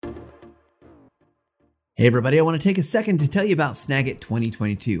Hey everybody, I want to take a second to tell you about Snagit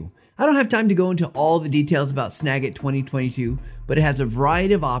 2022. I don't have time to go into all the details about Snagit 2022, but it has a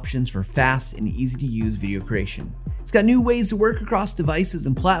variety of options for fast and easy to use video creation. It's got new ways to work across devices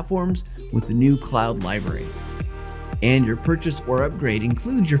and platforms with the new cloud library. And your purchase or upgrade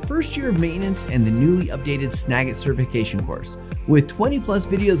includes your first year of maintenance and the newly updated Snagit certification course. With 20 plus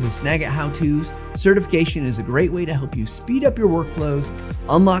videos of Snagit how-tos, certification is a great way to help you speed up your workflows,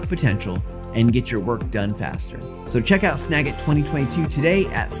 unlock potential, and get your work done faster. So check out Snagit 2022 today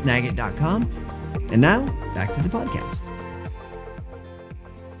at snagit.com. And now, back to the podcast.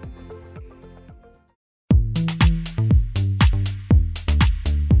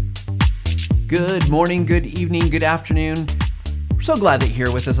 Good morning, good evening, good afternoon. We're so glad that you're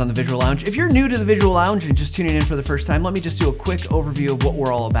here with us on the Visual Lounge. If you're new to the Visual Lounge and just tuning in for the first time, let me just do a quick overview of what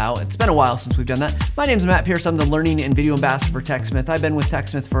we're all about. It's been a while since we've done that. My name's Matt Pierce. I'm the Learning and Video Ambassador for TechSmith. I've been with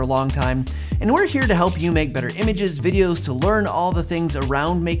TechSmith for a long time, and we're here to help you make better images, videos, to learn all the things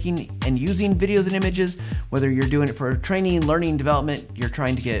around making and using videos and images, whether you're doing it for training, learning, development, you're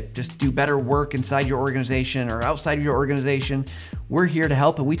trying to just do better work inside your organization or outside of your organization. We're here to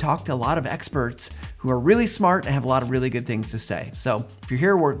help, and we talk to a lot of experts who are really smart and have a lot of really good things to say. So if you're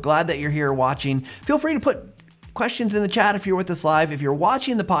here, we're glad that you're here watching. Feel free to put questions in the chat if you're with us live. If you're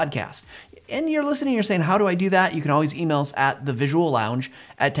watching the podcast and you're listening, you're saying, how do I do that? You can always email us at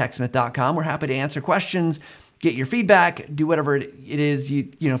thevisuallounge@techsmith.com. We're happy to answer questions, get your feedback, do whatever it is. You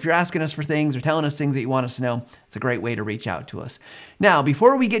know, if you're asking us for things or telling us things that you want us to know, it's a great way to reach out to us. Now,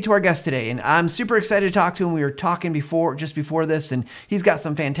 before we get to our guest today, and I'm super excited to talk to him. We were talking just before this, and he's got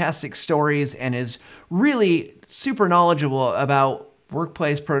some fantastic stories and is really super knowledgeable about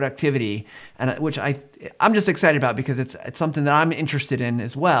workplace productivity, and which I'm just excited about because it's something that I'm interested in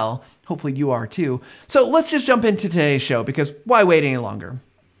as well. Hopefully you are too. So let's just jump into today's show, because why wait any longer?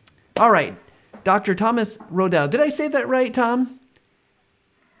 All right. Dr. Thomas Rodell. Did I say that right, Tom?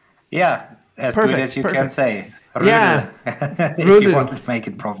 Yeah, as good as you can say. Rodell. Yeah. If you want to make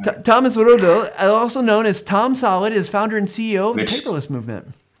it proper. Thomas Rodell, also known as Tom Solid, is founder and CEO of the paperless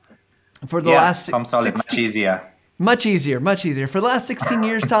movement. For the last Tom Solid, much easier. Much easier. For the last 16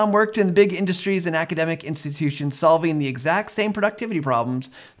 years, Tom worked in big industries and academic institutions, solving the exact same productivity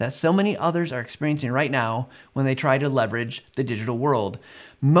problems that so many others are experiencing right now when they try to leverage the digital world.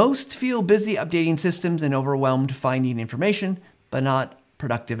 Most feel busy updating systems and overwhelmed finding information, but not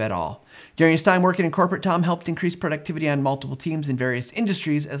productive at all. During his time working in corporate, Tom helped increase productivity on multiple teams in various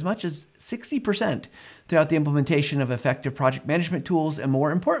industries as much as 60% throughout the implementation of effective project management tools and,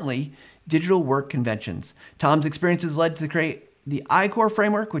 more importantly, digital work conventions. Tom's experiences led to create the I-Core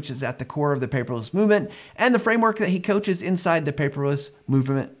framework, which is at the core of the paperless movement, and the framework that he coaches inside the paperless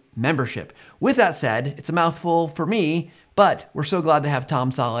movement membership. With that said, it's a mouthful for me, but we're so glad to have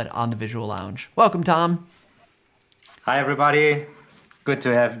Tom Solid on the Visual Lounge. Welcome, Tom. Hi, everybody. Good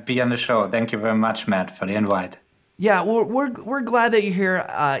to be on the show. Thank you very much, Matt, for the invite. Yeah, we're glad that you're here.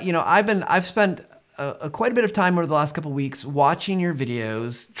 I've spent quite a bit of time over the last couple of weeks watching your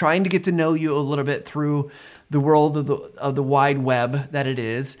videos, trying to get to know you a little bit through the world of the wide web that it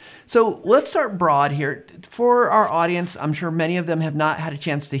is. So let's start broad here. For our audience, I'm sure many of them have not had a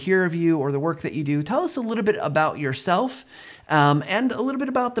chance to hear of you or the work that you do. Tell us a little bit about yourself and a little bit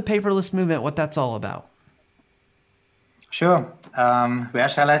about the paperless movement, what that's all about. Sure. Where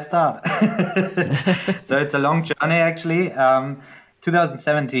shall I start? So it's a long journey, actually.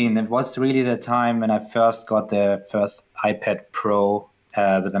 2017, it was really the time when I first got the first iPad Pro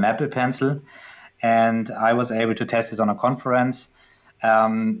with an Apple Pencil. And I was able to test this on a conference.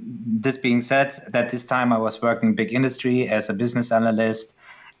 This being said, at this time I was working in big industry as a business analyst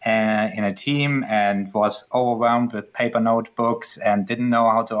in a team and was overwhelmed with paper notebooks and didn't know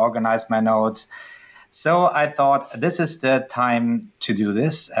how to organize my notes. So I thought this is the time to do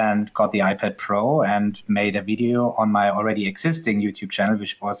this and got the iPad Pro and made a video on my already existing YouTube channel,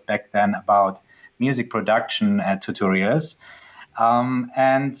 which was back then about music production tutorials.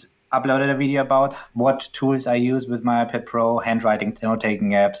 And uploaded a video about what tools I use with my iPad Pro, handwriting, note-taking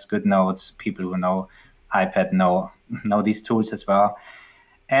apps, GoodNotes. People who know iPad know these tools as well.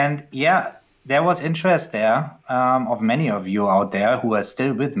 And yeah, there was interest there of many of you out there who are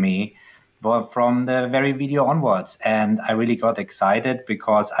still with me from the very video onwards. And I really got excited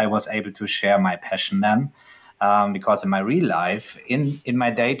because I was able to share my passion then. Because in my real life, in my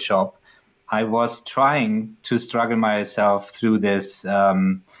day job, I was trying to struggle myself through this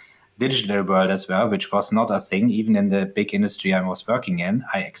digital world as well, which was not a thing. Even in the big industry I was working in,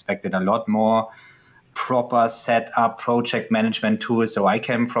 I expected a lot more proper set up project management tools. So I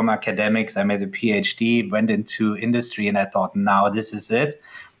came from academics, I made a PhD, went into industry, and I thought, now this is it.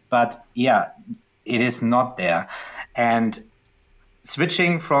 But yeah, it is not there. And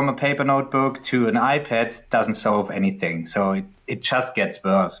switching from a paper notebook to an iPad doesn't solve anything. So it just gets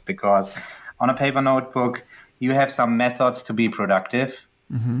worse, because on a paper notebook, you have some methods to be productive,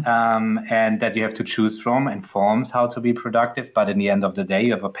 and that you have to choose from, and forms how to be productive. But in the end of the day,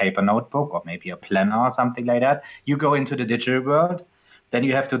 you have a paper notebook or maybe a planner or something like that. You go into the digital world, then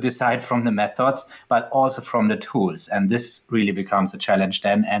you have to decide from the methods, but also from the tools. And this really becomes a challenge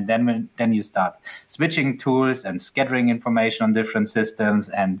then. And then you start switching tools and scattering information on different systems.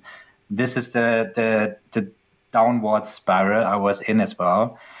 And this is the downward spiral I was in as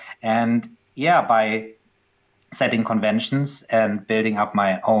well. And yeah, by setting conventions and building up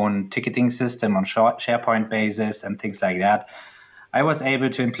my own ticketing system on SharePoint basis and things like that, I was able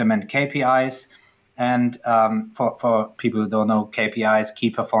to implement KPIs. And for people who don't know, KPIs, key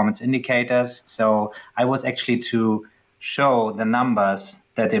performance indicators. So I was actually to show the numbers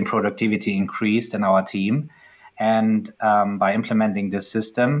that in productivity increased in our team. And by implementing this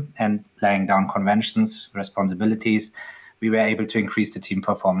system and laying down conventions, responsibilities, we were able to increase the team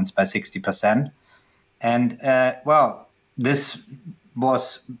performance by 60%. And this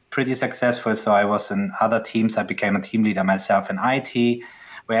was pretty successful. So I was in other teams. I became a team leader myself in IT,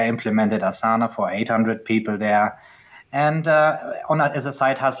 where I implemented Asana for 800 people there. And as a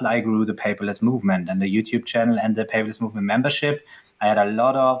side hustle, I grew the Paperless Movement and the YouTube channel and the Paperless Movement membership. I had a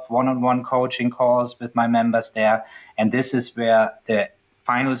lot of one-on-one coaching calls with my members there. And this is where the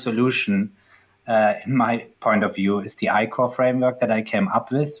final solution, in my point of view, is the ICOR framework that I came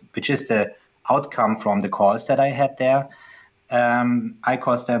up with, which is the outcome from the calls that I had there.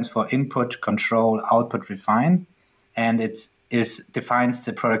 ICOR stands for Input, Control, Output, Refine. And it defines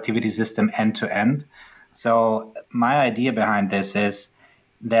the productivity system end to end. So my idea behind this is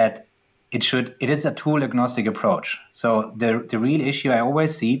that it is a tool agnostic approach. So the real issue I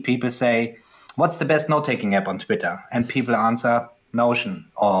always see, people say, what's the best note-taking app on Twitter? And people answer Notion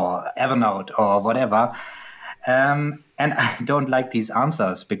or Evernote or whatever. And I don't like these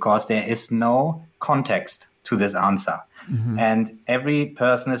answers, because there is no context to this answer. Mm-hmm. And every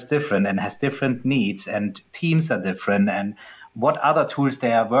person is different and has different needs, and teams are different, and what other tools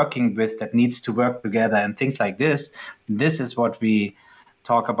they are working with that needs to work together and things like this. This is what we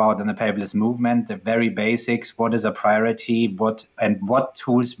talk about in the Paperless Movement, the very basics. What is a priority? What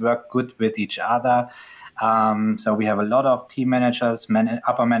tools work good with each other? So we have a lot of team managers,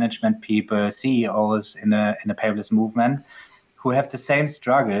 upper management people, CEOs in the Paperless Movement who have the same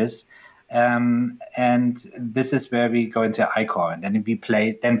struggles. And this is where we go into ICOR, and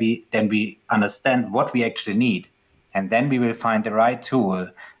then we understand what we actually need. And then we will find the right tool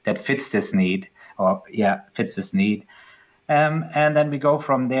that fits this need. And then we go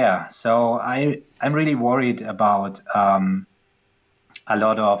from there. So I'm really worried about a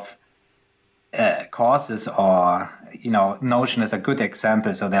lot of courses, or Notion is a good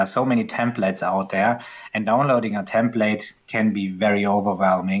example. So there are so many templates out there, and downloading a template can be very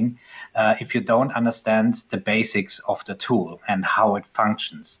overwhelming if you don't understand the basics of the tool and how it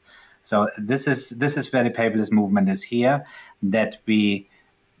functions. So this is where the Paperless Movement is here, that we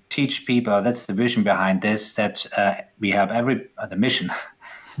teach people. That's the vision behind this, that we help the mission.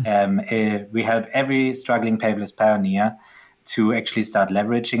 We help every struggling paperless pioneer to actually start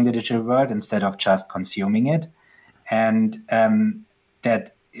leveraging the digital world instead of just consuming it. And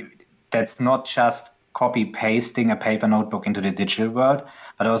that's not just copy pasting a paper notebook into the digital world,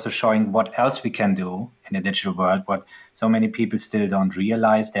 but also showing what else we can do in the digital world, what so many people still don't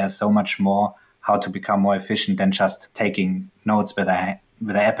realize. There's so much more how to become more efficient than just taking notes with an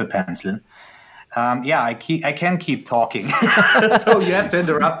Apple Pencil. I can keep talking, so you have to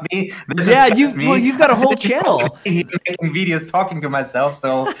interrupt me. You've got a whole channel. Making videos, talking to myself.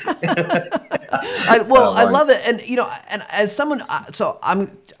 So, I love it, and as someone, so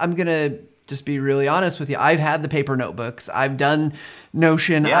I'm gonna just be really honest with you. I've had the paper notebooks. I've done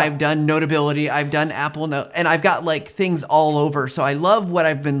Notion. Yeah. I've done Notability. I've done Apple Note, and I've got things all over. So I love what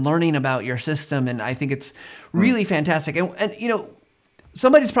I've been learning about your system, and I think it's really fantastic. And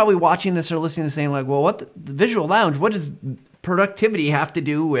somebody's probably watching this or listening to saying well, what the Visual Lounge? What does productivity have to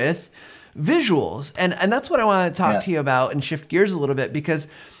do with visuals? And that's what I want to talk to you about and shift gears a little bit, because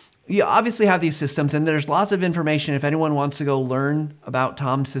you obviously have these systems, and there's lots of information. If anyone wants to go learn about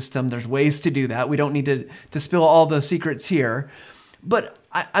Tom's system, there's ways to do that. We don't need to spill all the secrets here. But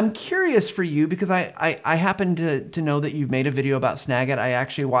I'm curious for you, because I happen to know that you've made a video about Snagit. I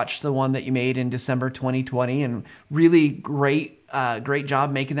actually watched the one that you made in December 2020, and really great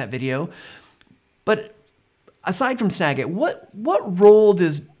job making that video. But aside from Snagit, what role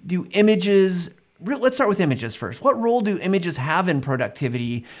do images let's start with images first. What role do images have in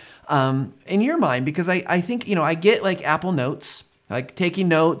productivity in your mind? Because I think, I get like Apple Notes, like taking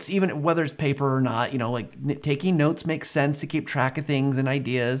notes, even whether it's paper or not, like taking notes makes sense to keep track of things and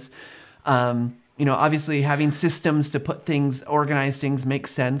ideas. Obviously having systems to put things, organize things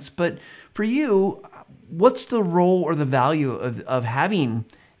makes sense. But for you, what's the role or the value of having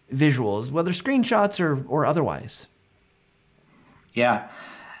visuals, whether screenshots or otherwise? Yeah.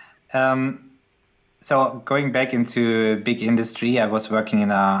 So going back into big industry, I was working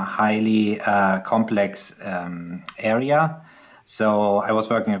in a highly complex area. So I was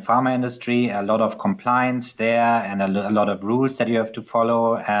working in pharma industry, a lot of compliance there and a lot of rules that you have to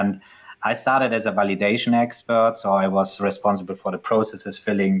follow. And I started as a validation expert. So I was responsible for the processes,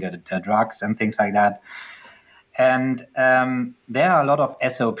 filling the drugs and things like that. And there are a lot of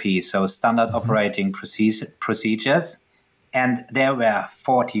SOPs, so standard operating procedures. And there were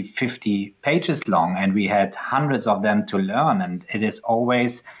 40, 50 pages long, and we had hundreds of them to learn. And it is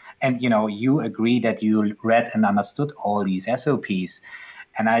always, and you agree that you read and understood all these SOPs.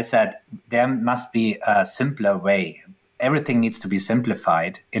 And I said, there must be a simpler way. Everything needs to be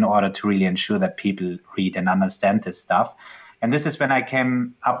simplified in order to really ensure that people read and understand this stuff. And this is when I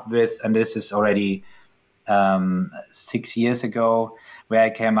came up with, and this is already 6 years ago, where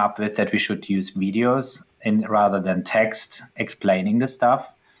I came up with that we should use videos rather than text explaining the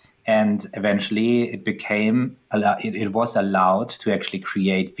stuff. And eventually it was allowed to actually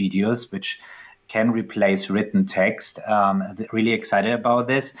create videos which can replace written text. Really excited about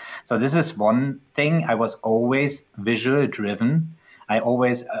this. So this is one thing. I was always visual driven. I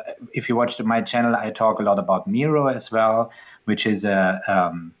always, if you watch my channel, I talk a lot about Miro as well, which is a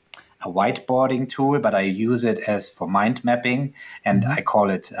whiteboarding tool, but I use it as for mind mapping, and I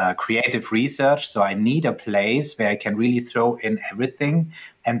call it creative research. So I need a place where I can really throw in everything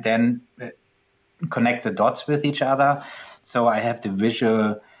and then connect the dots with each other. So I have the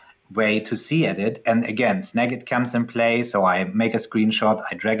visual way to see it. And again, Snagit comes in play. So I make a screenshot,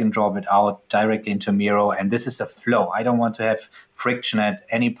 I drag and drop it out directly into Miro. And this is a flow. I don't want to have friction at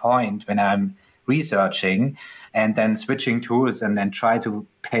any point when I'm researching and then switching tools and then try to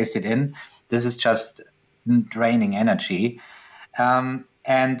paste it in. This is just draining energy.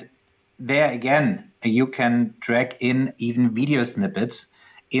 And there again, you can drag in even video snippets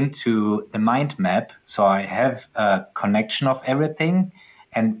into the mind map. So I have a connection of everything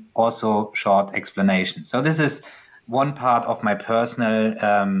and also short explanations. So this is one part of my personal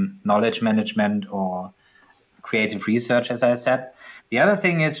knowledge management or creative research, as I said. The other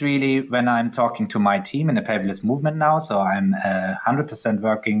thing is really when I'm talking to my team in the paperless movement now. So I'm 100%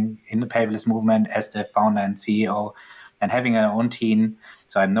 working in the paperless movement as the founder and CEO and having our own team.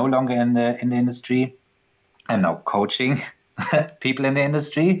 So I'm no longer in the industry. I'm now coaching people in the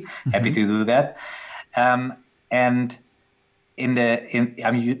industry. Happy to do that. And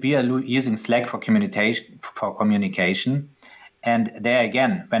we are using Slack for communication. And there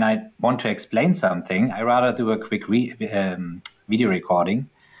again, when I want to explain something, I rather do a quick video recording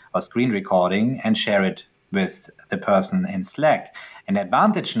or screen recording and share it with the person in Slack. An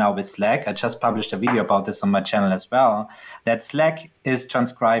advantage now with Slack, I just published a video about this on my channel as well, that Slack is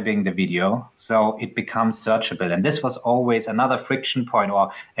transcribing the video, so it becomes searchable. And this was always another friction point,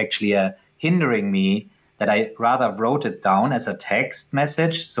 or actually hindering me, that I rather wrote it down as a text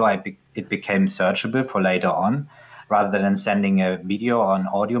message, so it became searchable for later on, rather than sending a video or an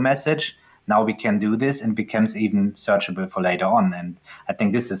audio message. Now we can do this and becomes even searchable for later on. And I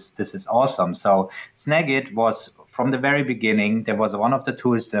think this is awesome. So Snagit was, from the very beginning, there was one of the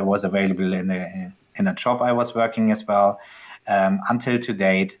tools that was available in a job I was working as well, until to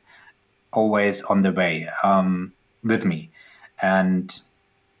date, always on the way with me. And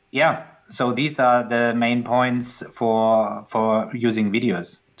yeah, so these are the main points for using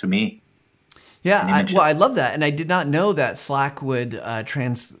videos to me. Yeah, I love that. And I did not know that Slack would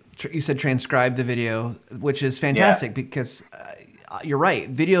you said transcribe the video, which is fantastic because you're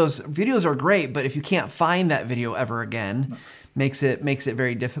right. Videos are great, but if you can't find that video ever again, makes it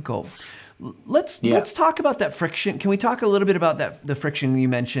very difficult. Let's talk about that friction. Can we talk a little bit about the friction you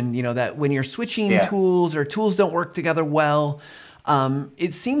mentioned, that when you're switching tools or tools don't work together well,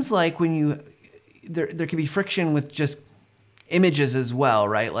 it seems like when there can be friction with just images as well,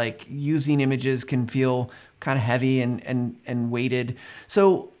 right? Like using images can feel kind of heavy and weighted.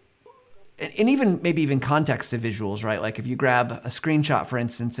 So, and maybe even context of visuals, right? Like if you grab a screenshot, for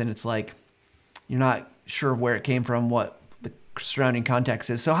instance, and it's like, you're not sure where it came from, what surrounding context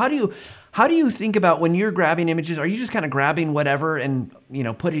is. So how do you think about when you're grabbing images? Are you just kind of grabbing whatever and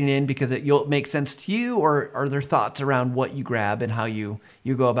putting it in because you'll make sense to you, or are there thoughts around what you grab and how you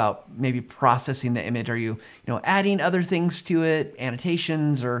go about maybe processing the image? Are you adding other things to it,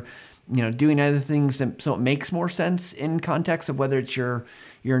 annotations, or doing other things so it makes more sense in context of whether it's your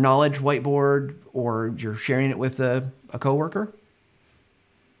knowledge whiteboard or you're sharing it with a coworker?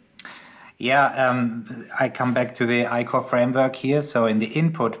 Yeah, I come back to the I-Core framework here. So in the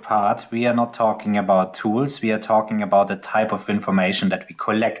input part, we are not talking about tools. We are talking about the type of information that we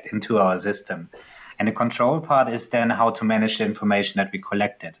collect into our system. And the control part is then how to manage the information that we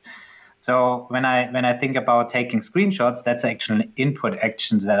collected. So when I think about taking screenshots, that's actually input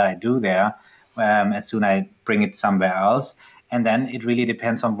actions that I do there as soon as I bring it somewhere else. And then it really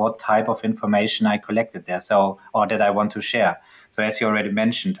depends on what type of information I collected there, or that I want to share. So as you already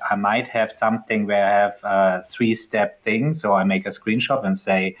mentioned, I might have something where I have a 3-step thing. So I make a screenshot and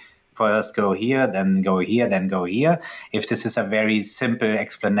say, first go here, then go here, then go here. If this is a very simple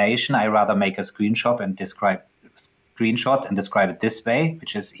explanation, I rather make a screenshot and describe it this way,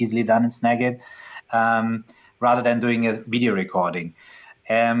 which is easily done in Snagit, rather than doing a video recording.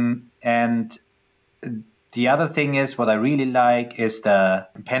 And the other thing is, what I really like is the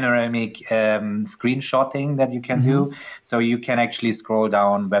panoramic screenshotting that you can do. So you can actually scroll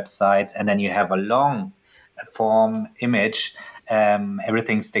down websites and then you have a long form image,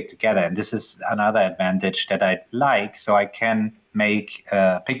 everything stick together. And this is another advantage that I like. So I can make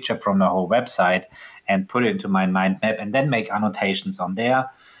a picture from the whole website and put it into my mind map and then make annotations on there.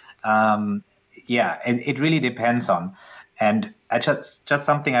 It really depends on. And just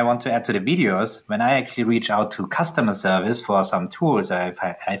something I want to add to the videos, when I actually reach out to customer service for some tools, or if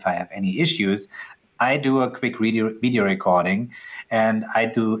I have any issues, I do a quick video recording, and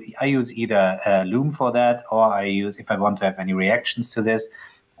I use either Loom for that, or I use, if I want to have any reactions to this,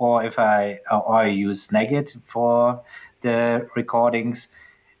 or I use Snagit for the recordings,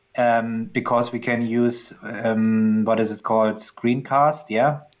 because we can use what is it called, Screencast,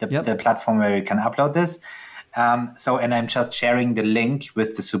 the platform where we can upload this. And I'm just sharing the link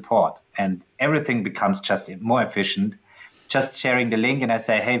with the support, and everything becomes just more efficient. Just sharing the link, and I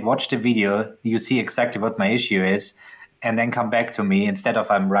say, hey, watch the video. You see exactly what my issue is, and then come back to me. Instead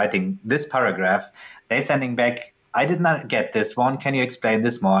of I'm writing this paragraph, they're sending back, I did not get this one. Can you explain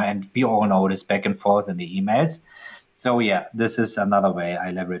this more? And we all know this back and forth in the emails. So yeah, this is another way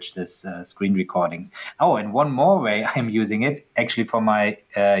I leverage this screen recordings. Oh, and one more way I'm using it actually for my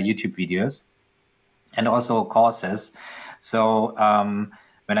YouTube videos. And also courses. So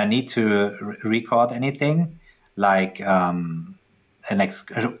when I need to record anything, like a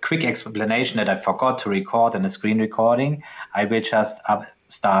quick explanation that I forgot to record in a screen recording, I will just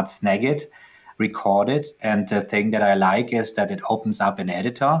start Snagit, record it. And the thing that I like is that it opens up an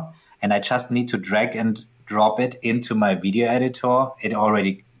editor, and I just need to drag and drop it into my video editor. It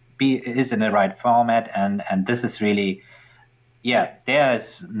already is in the right format, and this is really... Yeah, there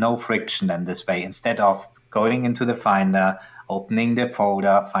is no friction in this way. Instead of going into the Finder, opening the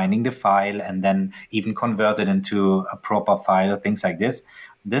folder, finding the file, and then even convert it into a proper file, things like this.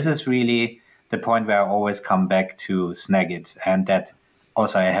 This is really the point where I always come back to Snagit, and that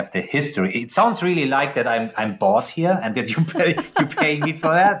also I have the history. It sounds really like that I'm bought here and that you pay me for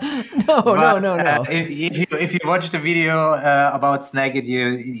that. No. If you watch the video about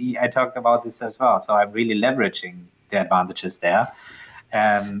Snagit, I talked about this as well. So I'm really leveraging the advantages there.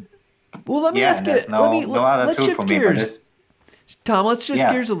 Well, let me ask you. No other tool for me for this. Tom, let's shift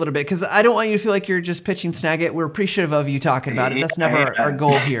gears a little bit, because I don't want you to feel like you're just pitching Snagit. We're appreciative of you talking about it. That's never our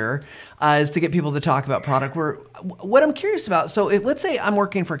goal here, is to get people to talk about product. What I'm curious about, so let's say I'm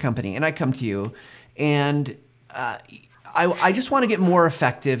working for a company and I come to you, and I just want to get more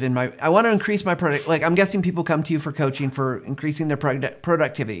effective I want to increase my product. Like, I'm guessing people come to you for coaching for increasing their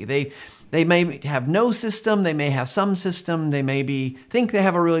productivity. They may have no system, they may have some system, they maybe think they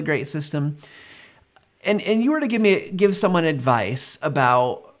have a really great system. And you were to give someone advice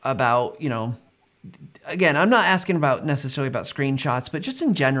about again, I'm not asking necessarily about screenshots, but just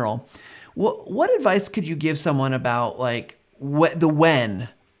in general, what advice could you give someone about when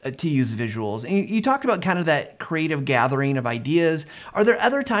to use visuals? And you talked about kind of that creative gathering of ideas. Are there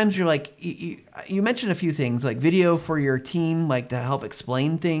other times you're like, you mentioned a few things like video for your team, like to help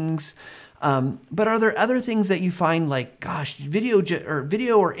explain things. But are there other things that you find like, gosh,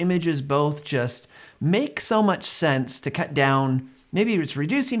 video or images both just make so much sense to cut down? Maybe it's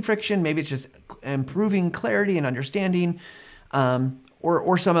reducing friction, maybe it's just improving clarity and understanding,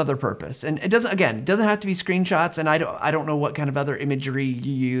 or some other purpose. And it doesn't have to be screenshots. And I don't know what kind of other imagery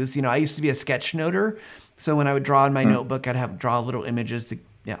you use. I used to be a sketchnoter, So when I would draw in my notebook, I'd draw little images,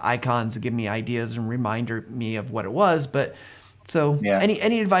 icons to give me ideas and reminder me of what it was. But so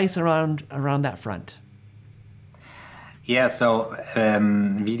any advice around that front? Yeah, so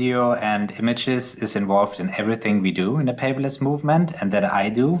video and images is involved in everything we do in the paperless movement, and that I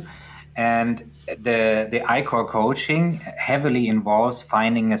do. And the I-Core coaching heavily involves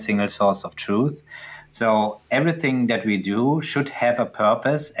finding a single source of truth. So everything that we do should have a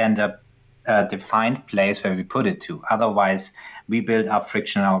purpose and a defined place where we put it to. Otherwise, we build up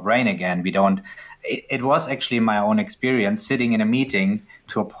friction in our brain again. We don't. It was actually my own experience sitting in a meeting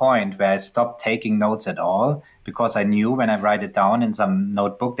to a point where I stopped taking notes at all, because I knew when I write it down in some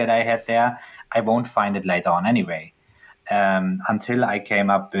notebook that I had there, I won't find it later on anyway. Until I came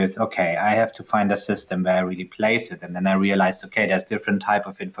up with, okay, I have to find a system where I really place it. And then I realized, okay, there's different type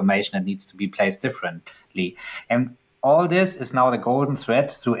of information that needs to be placed differently. And all this is now the golden thread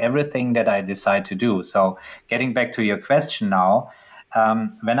through everything that I decide to do. So getting back to your question now,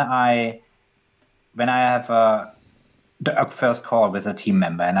 when I have a first call with a team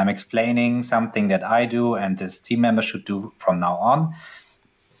member and I'm explaining something that I do and this team member should do from now on,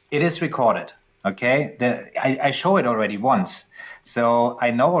 it is recorded. Okay, I show it already once. So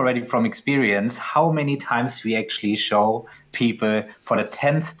I know already from experience how many times we actually show people for the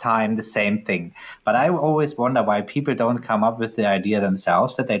 10th time the same thing. But I always wonder why people don't come up with the idea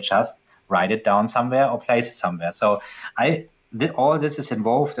themselves, that they just write it down somewhere or place it somewhere. So all this is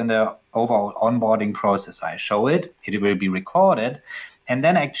involved in the overall onboarding process. I show it, it will be recorded, and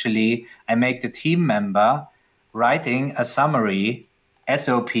then actually I make the team member writing a summary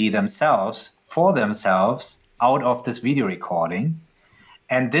SOP themselves for themselves out of this video recording.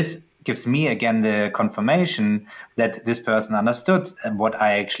 And this gives me again the confirmation that this person understood what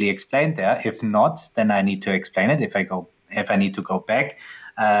I actually explained there. If not, then I need to explain it. If I need to go back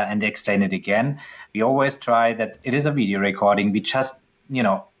and explain it again, we always try that it is a video recording. We just, 1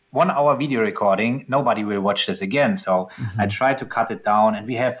 hour video recording, nobody will watch this again. So I try to cut it down, and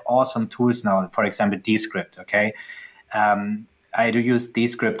we have awesome tools now. For example, Descript. Okay. I do use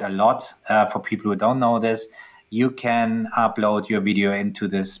Descript a lot. For people who don't know this, you can upload your video into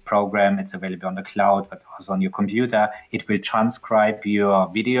this program. It's available on the cloud, but also on your computer. It will transcribe your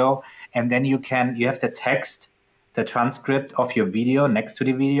video. And then you have the text, the transcript of your video next to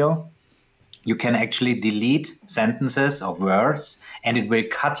the video. You can actually delete sentences or words, and it will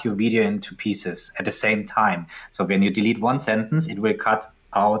cut your video into pieces at the same time. So when you delete one sentence, it will cut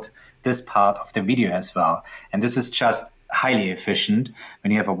out this part of the video as well. And this is just highly efficient.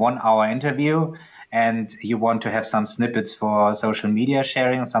 When you have a 1 hour interview and you want to have some snippets for social media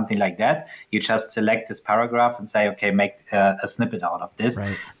sharing or something like that, you just select this paragraph and say, okay, make a snippet out of this.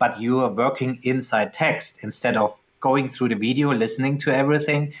 Right. But you are working inside text instead of going through the video, listening to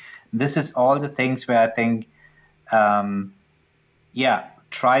everything. This is all the things where I think,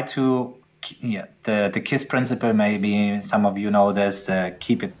 try to, the KISS principle, maybe some of you know this,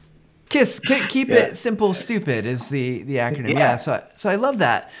 keep it. KISS, keep it simple, stupid is the acronym. Yeah. So I love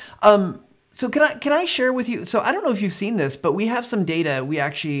that. So can I share with you? So I don't know if you've seen this, but we have some data. We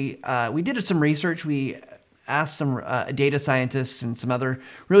actually we did some research. We asked some data scientists and some other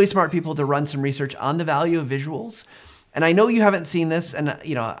really smart people to run some research on the value of visuals. And I know you haven't seen this, and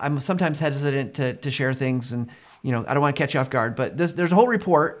I'm sometimes hesitant to share things, and I don't want to catch you off guard. But there's a whole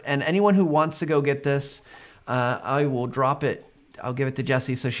report, and anyone who wants to go get this, I will drop it. I'll give it to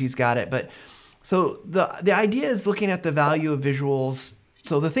Jessie so she's got it. But so the idea is looking at the value of visuals.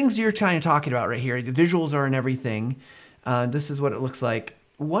 So the things you're kind of talking about right here, the visuals are in everything. This is what it looks like.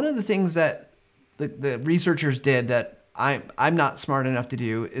 One of the things that the researchers did that I'm not smart enough to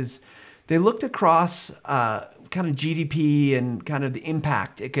do is they looked across kind of GDP and kind of the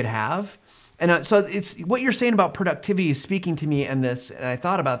impact it could have. And so it's what you're saying about productivity is speaking to me in this. And I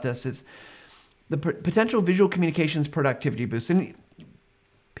thought about this is the potential visual communications productivity boost. And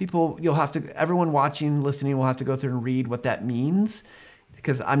everyone watching, listening will have to go through and read what that means,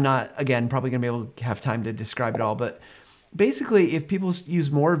 because I'm not, again, probably going to be able to have time to describe it all. But basically, if people use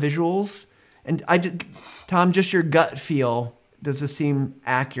more visuals, and Tom, just your gut feel, does this seem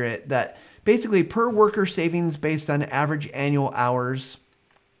accurate that basically per worker savings based on average annual hours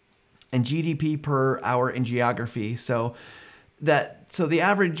and GDP per hour in geography? So the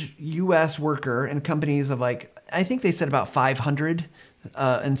average U.S. worker and companies of I think they said about 500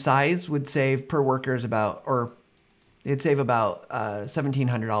 in size would save per worker is they'd save about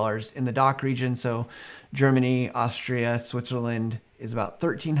 $1,700 in the DACH region. So Germany, Austria, Switzerland is about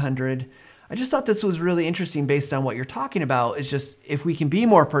 $1,300. I just thought this was really interesting based on what you're talking about. It's just if we can be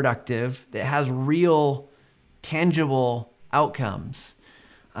more productive, that has real, tangible outcomes.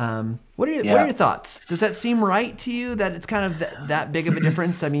 What are your thoughts? Does that seem right to you, that it's kind of that big of a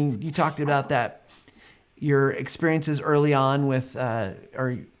difference? I mean, you talked about that, your experiences early on with,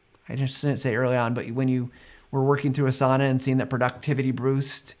 or I just didn't say early on, but when you were working through Asana and seeing that productivity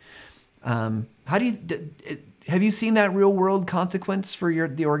boost, have you seen that real world consequence for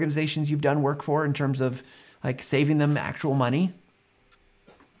the organizations you've done work for in terms of like saving them actual money?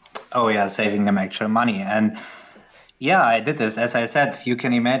 Oh yeah, saving them actual money. And yeah, I did this. As I said, you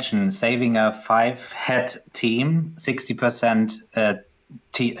can imagine saving a 5-head team, 60%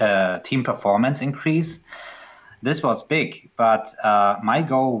 team performance increase. This was big, but my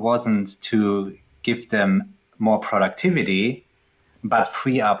goal wasn't to give them more productivity, but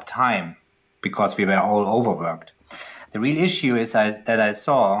free up time, because we were all overworked. The real issue is that I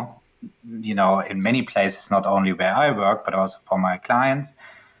saw, in many places, not only where I work, but also for my clients,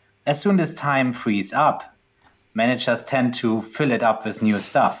 as soon as time frees up, managers tend to fill it up with new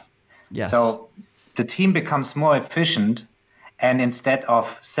stuff. Yes. So the team becomes more efficient, and instead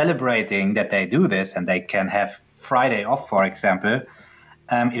of celebrating that they do this and they can have Friday off, for example,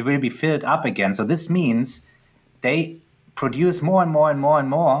 it will be filled up again. So this means they produce more and more and more and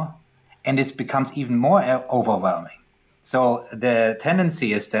more, and it becomes even more overwhelming. So the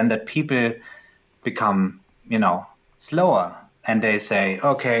tendency is then that people become, slower, and they say,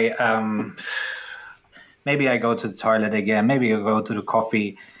 okay, maybe I go to the toilet again, maybe I go to the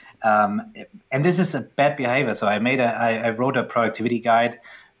coffee. And this is a bad behavior. So I wrote a productivity guide,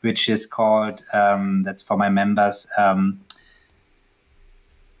 which is called, that's for my members,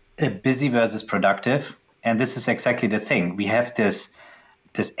 busy versus productive. And this is exactly the thing. We have this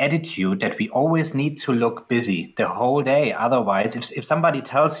attitude that we always need to look busy the whole day. Otherwise, if somebody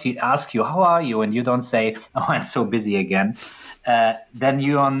asks you, how are you? And you don't say, oh, I'm so busy again, then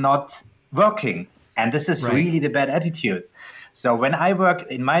you are not working. And this is really the bad attitude. So when I work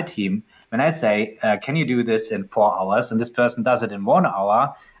in my team, when I say, can you do this in 4 hours? And this person does it in 1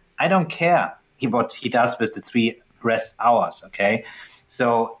 hour, I don't care what he does with the 3 rest hours, okay?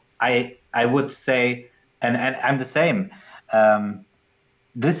 So I would say, and I'm the same,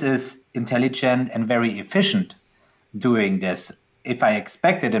 this is intelligent and very efficient doing this. If I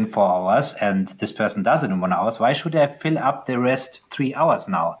expect it in 4 hours and this person does it in 1 hour, why should I fill up the rest 3 hours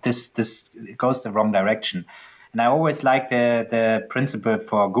now? This goes the wrong direction. And I always like the principle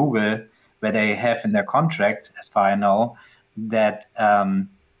for Google, where they have in their contract, as far as I know, that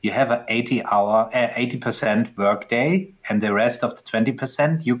you have an 80% work day, and the rest of the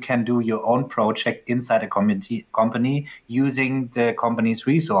 20%, you can do your own project inside a company using the company's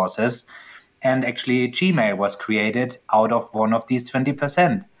resources. And actually, Gmail was created out of one of these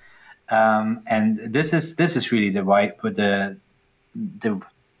 20%. And this is really the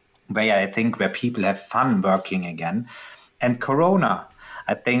way I think where people have fun working again. And Corona,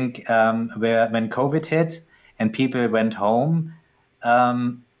 I think, when COVID hit and people went home,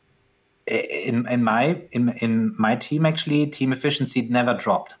 in my team, actually, team efficiency never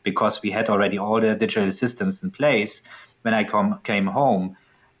dropped, because we had already all the digital systems in place. When I came home,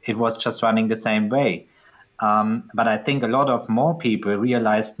 it was just running the same way. But I think a lot of more people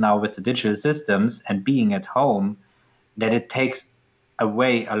realized now with the digital systems and being at home that it takes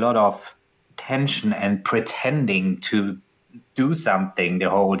away a lot of tension and pretending to do something the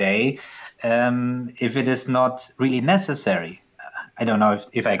whole day if it is not really necessary. I don't know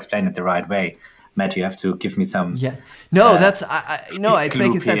if I explained it the right way. Matt, you have to give me some. Yeah, no, it's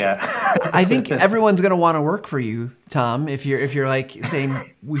making sense. I think everyone's going to want to work for you, Tom. If you're like saying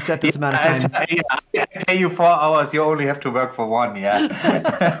we set this amount of time. I pay you 4 hours. You only have to work for 1. Yeah.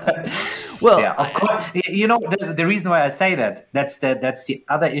 Well, yeah, of course. The reason why I say that's the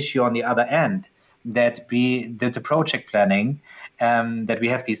other issue on the other end, that the project planning, that we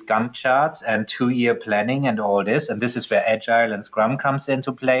have these Gantt charts and 2-year planning and all this, and this is where Agile and Scrum comes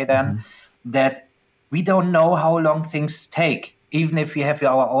into play then, that we don't know how long things take, even if we have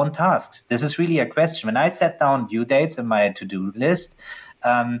our own tasks. This is really a question. When I set down due dates in my to-do list,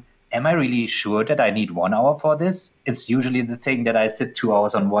 am I really sure that I need 1 hour for this? It's usually the thing that I sit 2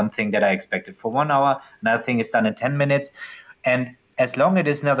 hours on one thing that I expected for 1 hour. Another thing is done in 10 minutes. And as long as it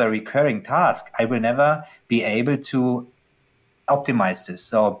is not a recurring task, I will never be able to optimize this.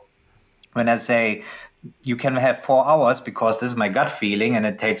 So when I say you can have 4 hours because this is my gut feeling and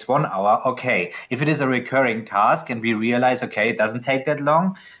it takes 1 hour, okay. If it is a recurring task and we realize, okay, it doesn't take that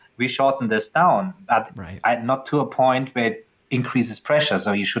long, we shorten this down, but not to a point where it increases pressure.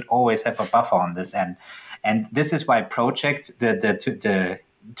 So you should always have a buffer on this end. And this is why projects, the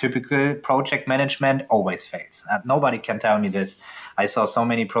typical project management always fails. Nobody can tell me this. I saw so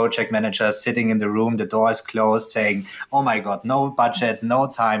many project managers sitting in the room, the door is closed, saying, oh my God, no budget, no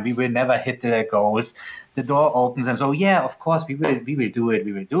time, we will never hit the goals. The door opens and so, yeah, of course, we will do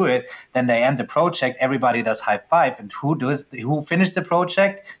it. Then they end the project, everybody does high five. And who finished the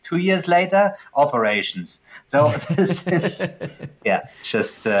project 2 years later? Operations. So this is,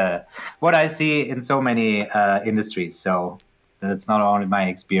 just what I see in so many industries. So that's not only my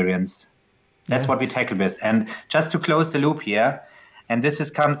experience. That's what we tackle with. And just to close the loop here, and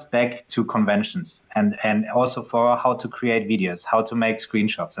comes back to conventions and also for how to create videos, how to make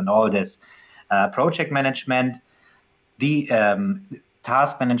screenshots and all this. Project management, the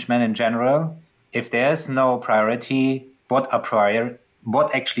task management in general, if there's no priority, what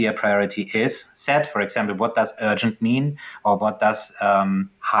actually a priority is set, for example, what does urgent mean or what does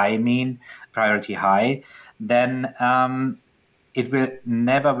high mean, priority high, then it will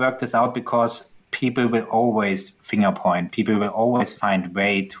never work this out because people will always finger point. People will always find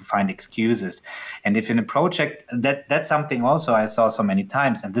way to find excuses. And if in a project, that's something also I saw so many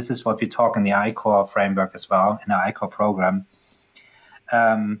times, and this is what we talk in the I-Core framework as well, in our I-Core program.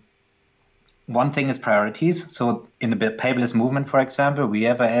 One thing is priorities. So in the paperless movement, for example, we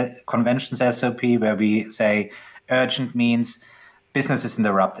have a conventions SOP where we say urgent means business is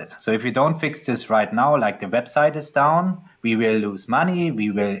interrupted. So if we don't fix this right now, like the website is down, we will lose money,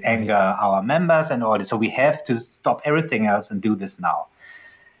 we will anger our members and all this. So we have to stop everything else and do this now.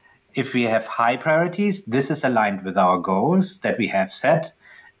 If we have high priorities, this is aligned with our goals that we have set.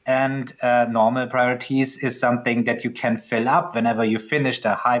 And normal priorities is something that you can fill up whenever you finish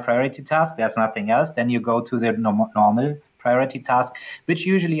the high priority task. There's nothing else. Then you go to the normal priority task, which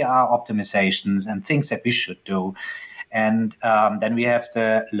usually are optimizations and things that we should do. And then we have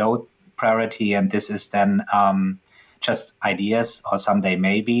the low priority, and this is then just ideas or someday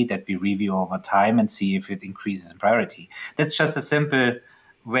maybe that we review over time and see if it increases in priority. That's just a simple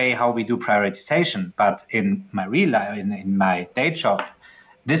way how we do prioritization. But in my real life, in my day job,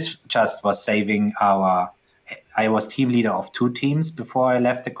 this just was saving I was team leader of 2 teams before I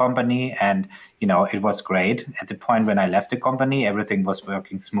left the company, and it was great. At the point when I left the company, everything was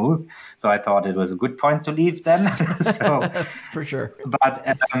working smooth, so I thought it was a good point to leave then. So for sure. But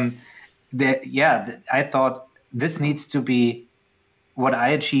I thought this needs to be what I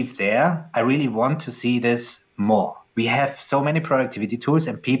achieved there. I really want to see this more. We have so many productivity tools,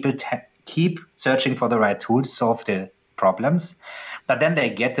 and people keep searching for the right tool to solve the problems. But then they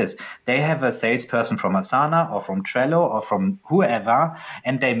get this. They have a salesperson from Asana or from Trello or from whoever,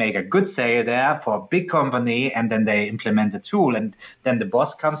 and they make a good sale there for a big company, and then they implement the tool. And then the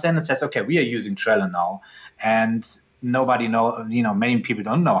boss comes in and says, okay, we are using Trello now. And nobody many people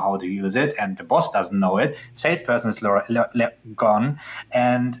don't know how to use it, and the boss doesn't know it. Salesperson is gone.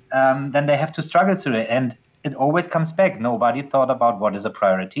 And then they have to struggle through it. And it always comes back. Nobody thought about what is a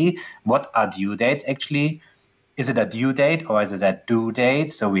priority. What are due dates actually? Is it a due date or is it a due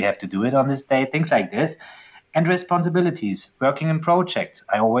date? So we have to do it on this day, things like this. And responsibilities, working in projects.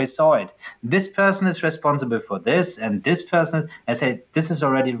 I always saw it. This person is responsible for this, and this person, I said, this is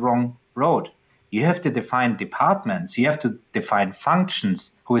already the wrong road. You have to define departments. You have to define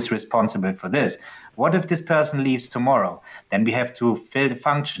functions. Who is responsible for this? What if this person leaves tomorrow? Then we have to fill the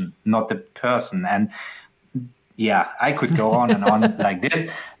function, not the person. And I could go on and on like this.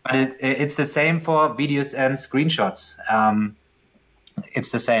 But it's the same for videos and screenshots.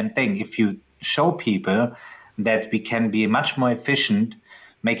 It's the same thing. If you show people that we can be much more efficient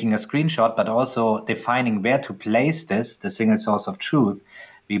making a screenshot, but also defining where to place this, the single source of truth,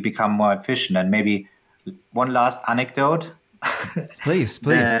 we become more efficient. And maybe one last anecdote. Please.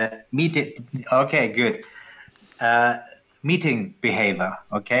 Okay, good. Meeting behavior.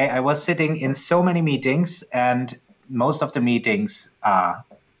 Okay, I was sitting in so many meetings, and most of the meetings are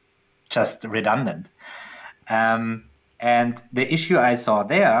just redundant. And the issue I saw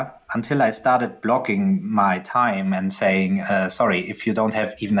there, until I started blocking my time and saying, sorry, if you don't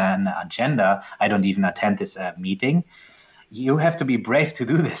have even an agenda, I don't even attend this meeting. You have to be brave to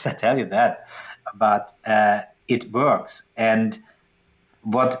do this, I tell you that. But it works. And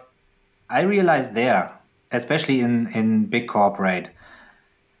what I realized there, especially in big corporate,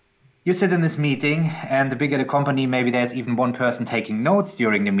 you sit in this meeting, and the bigger the company, maybe there's even one person taking notes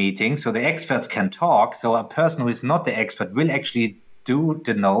during the meeting, so the experts can talk. So a person who is not the expert will actually do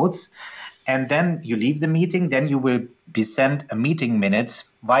the notes. And then you leave the meeting, then you will be sent a meeting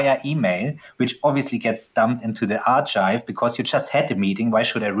minutes via email, which obviously gets dumped into the archive because you just had the meeting. Why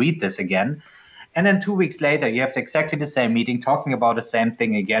should I read this again? And then 2 weeks later, you have exactly the same meeting talking about the same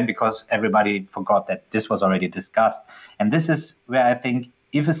thing again because everybody forgot that this was already discussed. And this is where I think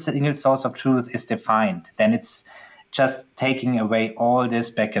if a single source of truth is defined, then it's just taking away all this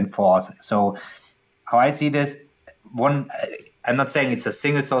back and forth. So how I see this, I'm not saying it's a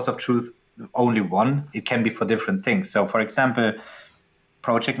single source of truth, only one. It can be for different things. So for example,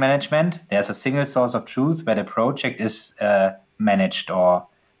 project management, there's a single source of truth where the project is managed or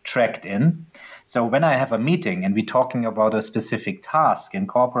tracked in. So when I have a meeting and we're talking about a specific task in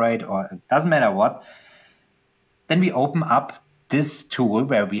corporate, or it doesn't matter what, then we open up this tool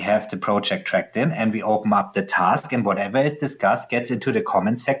where we have the project tracked in, and we open up the task, and whatever is discussed gets into the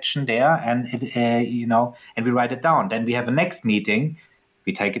comment section there, and it, and we write it down. Then we have a next meeting,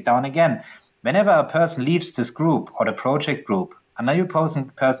 we take it down again. Whenever a person leaves this group or the project group, another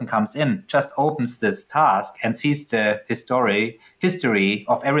person comes in, just opens this task and sees the history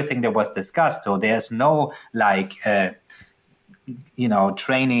of everything that was discussed. So there's no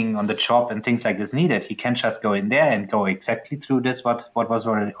training on the job and things like this needed. He can just go in there and go exactly through this, what was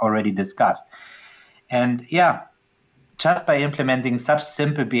already discussed. And yeah, just by implementing such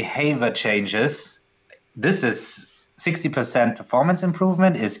simple behavior changes, this is 60% performance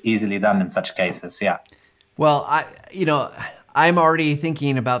improvement is easily done in such cases. Yeah. Well, I'm already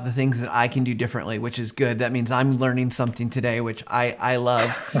thinking about the things that I can do differently, which is good. That means I'm learning something today, which I love.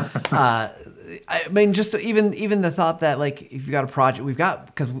 I mean, just even the thought that, like, if you've got a project,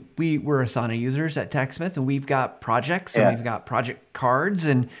 because we're Asana users at TechSmith, and we've got projects and we've got project cards,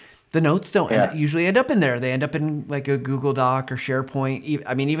 and the notes don't usually end up in there. They end up in like a Google Doc or SharePoint.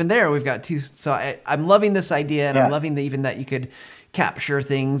 I mean, even there we've got two. So I'm loving this idea, and I'm loving that you could capture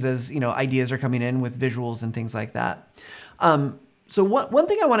things as, ideas are coming in with visuals and things like that. So one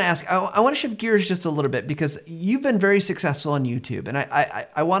thing I want to ask, I want to shift gears just a little bit, because you've been very successful on YouTube, and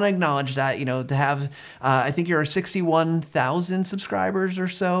I want to acknowledge that, to have, I think you're 61,000 subscribers or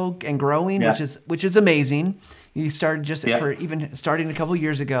so and growing, which is amazing. You started for even starting a couple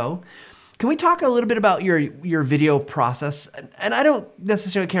years ago. Can we talk a little bit about your video process? And I don't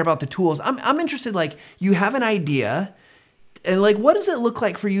necessarily care about the tools. I'm interested, like, you have an idea, and like, what does it look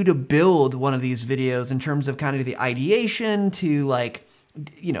like for you to build one of these videos in terms of kind of the ideation to, like,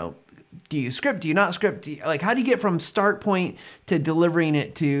 do you script, do you not script? How do you get from start point to delivering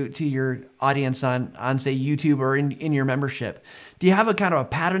it to your audience on say YouTube or in your membership? Do you have a kind of a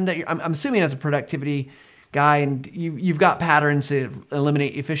pattern that I'm assuming as a productivity guy, and you've got patterns to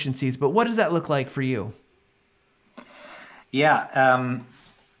eliminate efficiencies, but what does that look like for you? Yeah.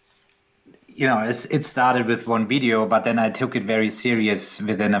 It started with one video, but then I took it very serious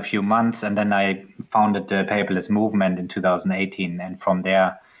within a few months, and then I founded the Paperless Movement in 2018. And from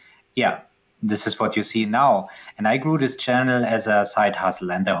there, this is what you see now. And I grew this channel as a side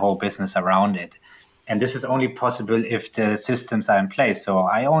hustle and the whole business around it. And this is only possible if the systems are in place. So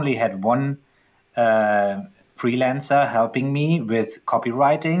I only had one freelancer helping me with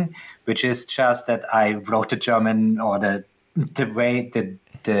copywriting, which is just that I wrote the German, or the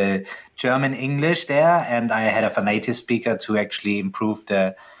German English there, and I had a native speaker to actually improve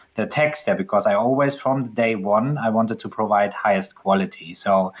the text there, because I always, from day one, I wanted to provide highest quality.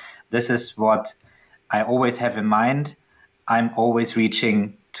 So this is what I always have in mind. I'm always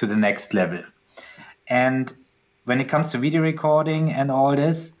reaching to the next level. And when it comes to video recording and all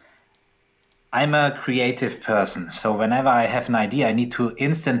this, I'm a creative person. So whenever I have an idea, I need to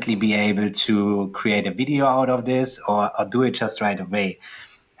instantly be able to create a video out of this, or do it just right away.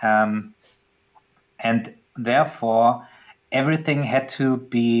 And therefore, everything had to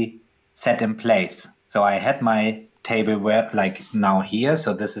be set in place. So I had my table where, like now here,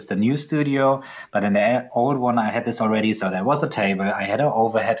 so this is the new studio, but in the old one, I had this already. So there was a table, I had an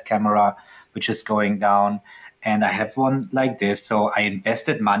overhead camera, which is going down, and I have one like this. So I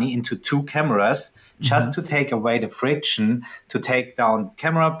invested money into 2 cameras just to take away the friction, to take down the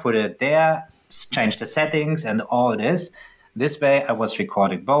camera, put it there, change the settings and all this. This way I was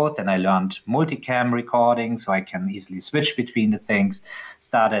recording both, and I learned multicam recording, so I can easily switch between the things.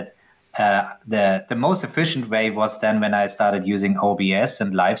 Started the most efficient way was then when I started using OBS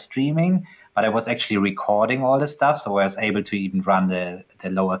and live streaming, but I was actually recording all the stuff, so I was able to even run the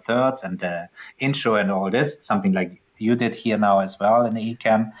lower thirds and the intro and all this, something like you did here now as well in the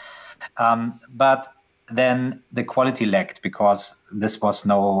Ecamm. But then the quality lagged, because this was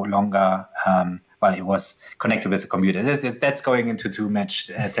no longer... it was connected with the computer. That's going into too much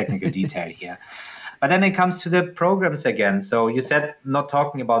technical detail here. But then it comes to the programs again. So you said not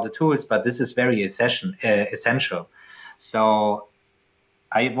talking about the tools, but this is very essential. So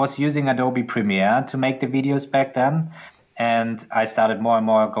I was using Adobe Premiere to make the videos back then. And I started more and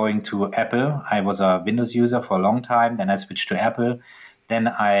more going to Apple. I was a Windows user for a long time. Then I switched to Apple Then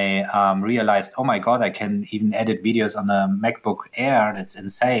I realized, oh my God, I can even edit videos on a MacBook Air. That's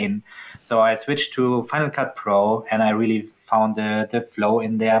insane. So I switched to Final Cut Pro, and I really found the flow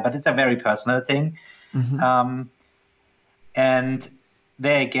in there. But it's a very personal thing. And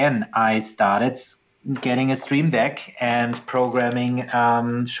there again, I started getting a Stream Deck and programming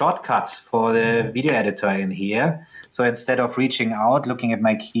shortcuts for the video editor in here. So instead of reaching out, looking at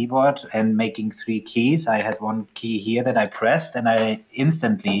my keyboard and making 3 keys, I had one key here that I pressed, and I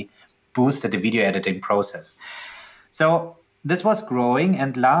instantly boosted the video editing process. So this was growing.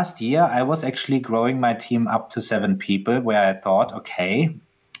 And last year, I was actually growing my team up to 7 people, where I thought, okay,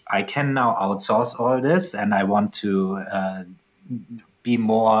 I can now outsource all this, and I want to be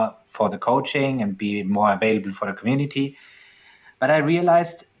more for the coaching and be more available for the community. But I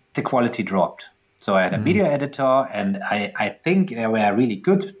realized the quality dropped. So I had a video editor, and I think they were really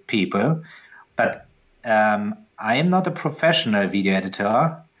good people, but I am not a professional video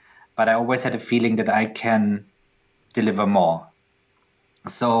editor, but I always had a feeling that I can deliver more.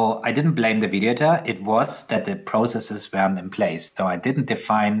 So I didn't blame the video editor. It was that the processes weren't in place. So I didn't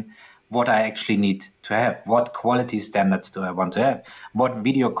define what I actually need to have. What quality standards do I want to have? What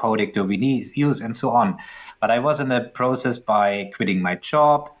video codec do we use, and so on. But I was in the process by quitting my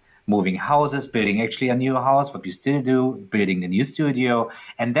job, moving houses, building actually a new house, what we still do, building the new studio,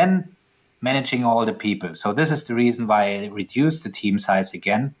 and then managing all the people. So this is the reason why I reduced the team size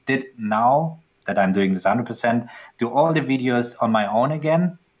again. Did now that I'm doing this 100%, do all the videos on my own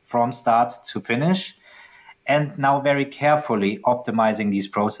again from start to finish. And now very carefully optimizing these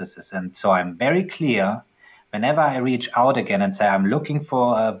processes. And so I'm very clear whenever I reach out again and say I'm looking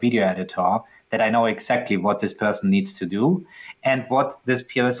for a video editor, that I know exactly what this person needs to do and what this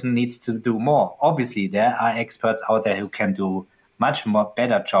person needs to do more. Obviously, there are experts out there who can do much more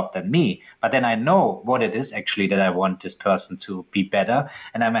better job than me. But then I know what it is actually that I want this person to be better.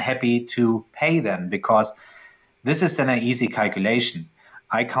 And I'm happy to pay them, because this is then an easy calculation.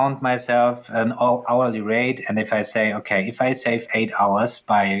 I count myself an hourly rate. And if I say, okay, if I save 8 hours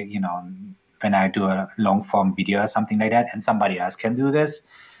by, when I do a long form video or something like that, and somebody else can do this,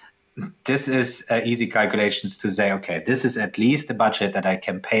 this is easy calculations to say, okay, this is at least the budget that I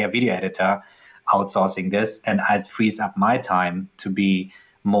can pay a video editor outsourcing this, and it frees up my time to be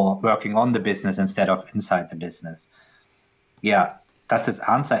more working on the business instead of inside the business. Yeah. Does this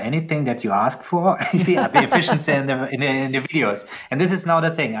answer anything that you ask for? Yeah, the efficiency in the videos. And this is now the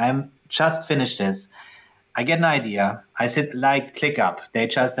thing. I'm just finished this. I get an idea. I sit like ClickUp. They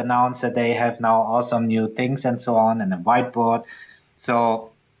just announced that they have now awesome new things and so on, and a whiteboard.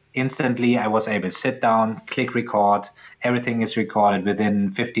 So instantly I was able to sit down, click record. Everything is recorded.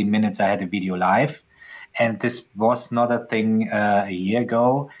 Within 15 minutes, I had a video live. And this was not a thing a year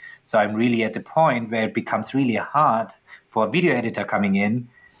ago. So I'm really at the point where it becomes really hard for a video editor coming in,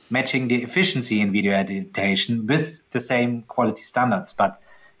 matching the efficiency in video editation with the same quality standards. But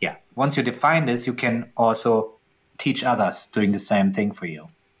yeah, once you define this, you can also teach others doing the same thing for you.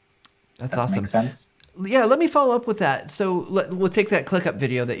 That's Does awesome. Make sense? Yeah, let me follow up with that. So we'll take that ClickUp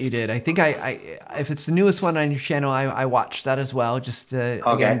video that you did. I think I if it's the newest one on your channel, I watched that as well. Just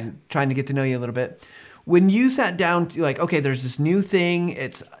again, trying to get to know you a little bit. When you sat down to okay, there's this new thing.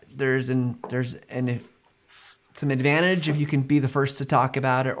 There's some advantage if you can be the first to talk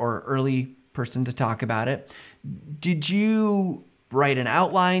about it or early person to talk about it. Did you write an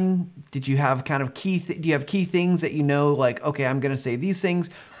outline? Did you have kind of do you have key things that okay, I'm going to say these things?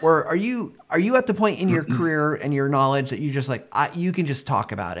 Or are you at the point in your career and your knowledge that you just you can just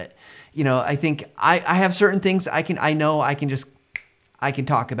talk about it? I think I have certain things I can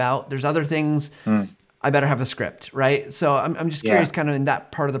talk about. There's other things I better have a script, right? So I'm just curious, kind of in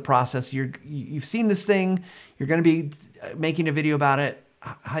that part of the process. You've seen this thing. You're going to be making a video about it.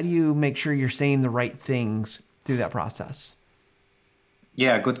 How do you make sure you're saying the right things through that process?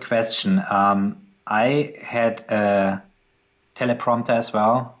 Yeah, good question. I had a teleprompter as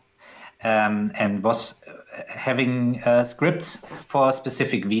well, and was having scripts for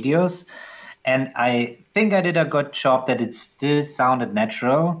specific videos. And I think I did a good job that it still sounded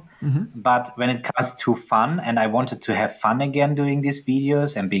natural. But when it comes to fun, and I wanted to have fun again doing these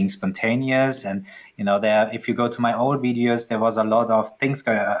videos and being spontaneous, and if you go to my old videos, there was a lot of things.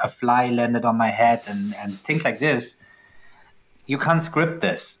 A fly landed on my head and things like this. You can't script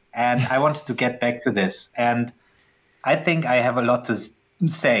this, and I wanted to get back to this. And I think I have a lot to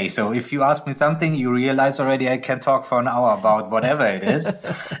say. So if you ask me something, you realize already I can talk for an hour about whatever it is.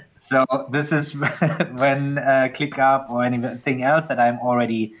 So this is when ClickUp or anything else that I'm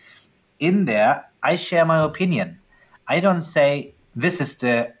already in there, I share my opinion. I don't say this is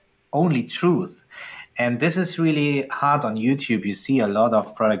the only truth. And this is really hard on YouTube. You see a lot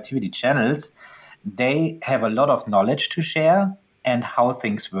of productivity channels. They have a lot of knowledge to share and how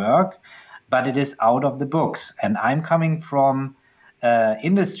things work, but it is out of the books. And I'm coming from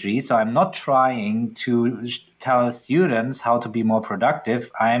industry, so I'm not trying to tell students how to be more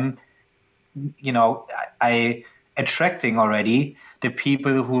productive. I'm, I attracting already the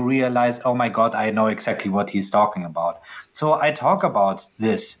people who realize, oh my God, I know exactly what he's talking about. So I talk about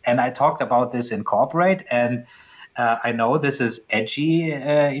this, and I talked about this in corporate, and I know this is edgy,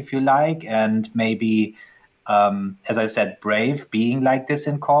 if you like, and maybe, as I said, brave being like this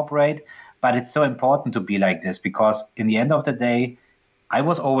in corporate. But it's so important to be like this because in the end of the day, I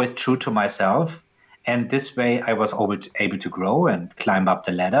was always true to myself. And this way I was able to grow and climb up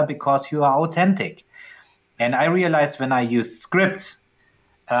the ladder because you are authentic. And I realized when I use scripts,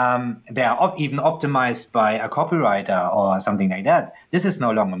 they are even optimized by a copywriter or something like that. This is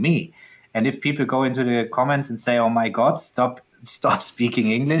no longer me. And if people go into the comments and say, oh my God, stop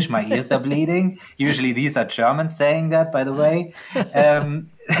speaking English, my ears are bleeding. Usually these are Germans saying that, by the way.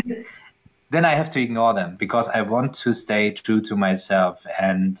 Then I have to ignore them because I want to stay true to myself.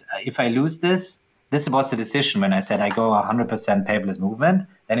 And if I lose this was the decision when I said I go 100% paperless movement,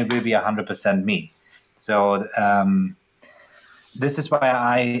 then it will be 100% me. So this is why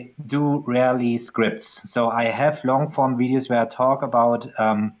I do rarely scripts. So I have long form videos where I talk about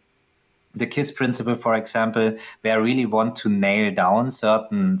the KISS principle, for example, where I really want to nail down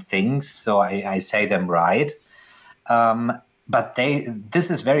certain things. So I say them right. But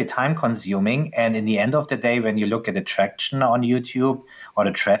this is very time consuming. And in the end of the day, when you look at the traction on YouTube or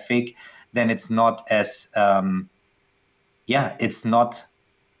the traffic, then it's not as, it's not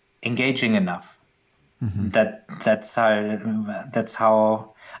engaging enough. Mm-hmm. That's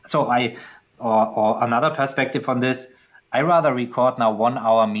how. So or another perspective on this, I rather record now 1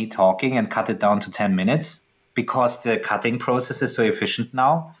 hour me talking and cut it down to 10 minutes because the cutting process is so efficient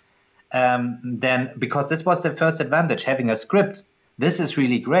now. Then because this was the first advantage, having a script. This is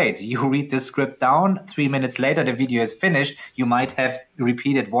really great. You read this script down, 3 minutes later, the video is finished. You might have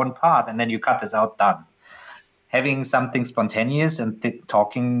repeated one part and then you cut this out, done. Having something spontaneous and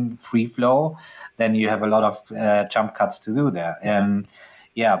talking free flow, then you have a lot of jump cuts to do there.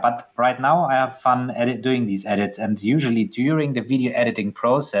 But right now I have fun doing these edits. And usually during the video editing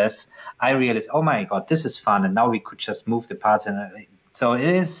process, I realize, oh my God, this is fun. And now we could just move the parts. So it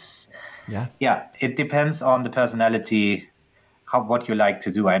is, it depends on the personality, what you like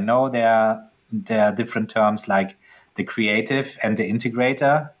to do. I know there are different terms like the creative and the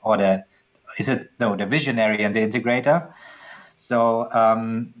integrator, or the visionary and the integrator. So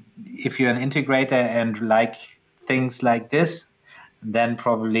if you're an integrator and like things like this, then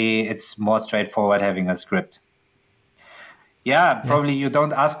probably it's more straightforward having a script. Probably you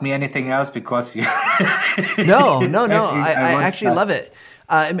don't ask me anything else because you... No. I actually love it.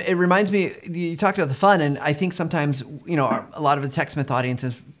 It reminds me, you talked about the fun, and I think sometimes, a lot of the TechSmith audience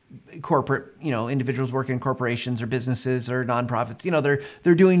is corporate, individuals working in corporations or businesses or nonprofits,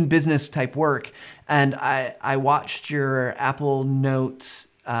 they're doing business type work. And I watched your Apple Notes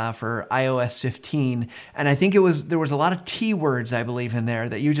for iOS 15, and I think there was a lot of T words, I believe, in there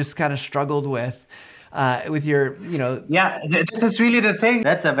that you just kind of struggled with your, Yeah, this is really the thing.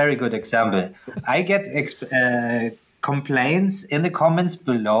 That's a very good example. I get complaints in the comments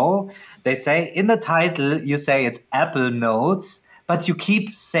below. They say in the title, you say it's Apple Notes, but you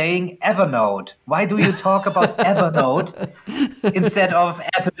keep saying Evernote. Why do you talk about Evernote instead of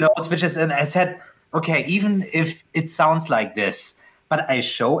Apple Notes, and I said, okay, even if it sounds like this, but I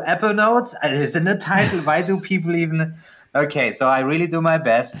show Apple Notes, it's in the title. Why do people even... Okay, so I really do my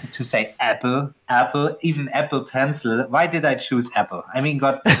best to say Apple, even Apple Pencil. Why did I choose Apple? I mean,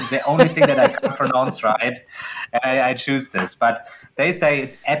 God, the only thing that I can pronounce right, I choose this. But they say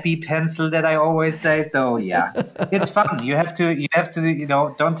it's Epi Pencil that I always say. So yeah, it's fun. You have to,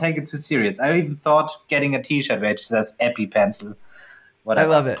 don't take it too serious. I even thought getting a T-shirt which says Epi Pencil.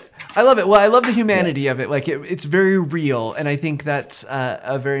 Whatever. I love it. Well, I love the humanity of it. Like it's very real, and I think that's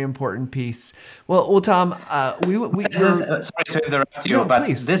a very important piece. Well, Tom, sorry to interrupt you, but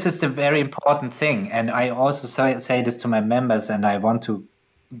please. This is the very important thing, and I also say this to my members, and I want to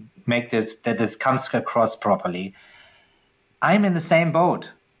make that this comes across properly. I'm in the same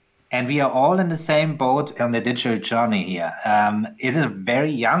boat, and we are all in the same boat on the digital journey here. It is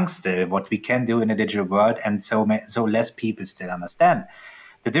very young still what we can do in the digital world, and so less people still understand.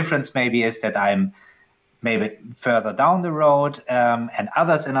 The difference maybe is that I'm maybe further down the road, and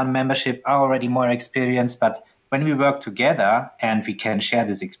others in our membership are already more experienced. But when we work together and we can share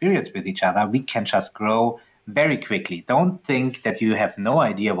this experience with each other, we can just grow very quickly. Don't think that you have no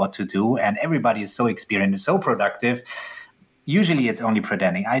idea what to do and everybody is so experienced, so productive. Usually it's only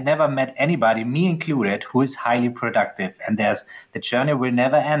pretending. I never met anybody, me included, who is highly productive. And the journey will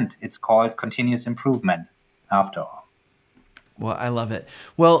never end. It's called continuous improvement after all. Well, I love it.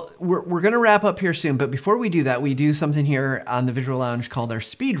 Well, we're going to wrap up here soon, but before we do that, we do something here on the Visual Lounge called our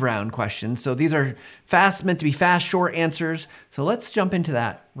speed round questions. So these are meant to be fast, short answers. So let's jump into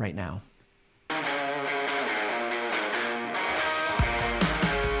that right now.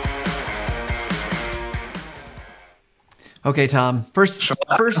 Okay, Tom. First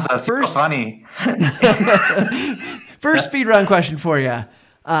funny. First speed round question for you.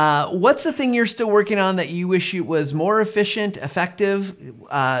 What's the thing you're still working on that you wish it was more efficient, effective,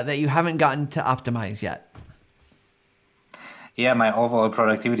 that you haven't gotten to optimize yet? Yeah, my overall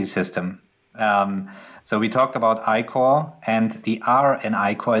productivity system. So we talked about iCore, and the R in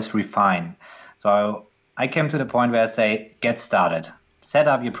iCore is refine. So I came to the point where I say, get started. Set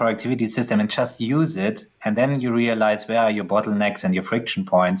up your productivity system and just use it. And then you realize where are your bottlenecks and your friction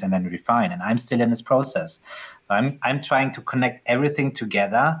points, and then refine. And I'm still in this process. So I'm trying to connect everything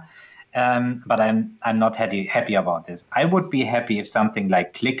together. But I'm not happy about this. I would be happy if something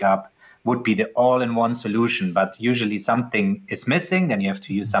like ClickUp would be the all-in-one solution. But usually something is missing, then you have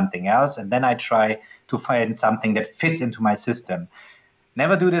to use something else. And then I try to find something that fits into my system.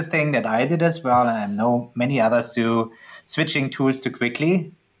 Never do the thing that I did as well, and I know many others do, switching tools too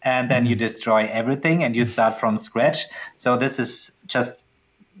quickly, and then you destroy everything and you start from scratch. So this is just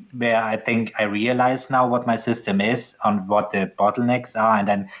where I think I realize now what my system is, on what the bottlenecks are, and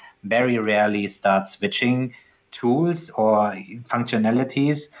then very rarely start switching tools or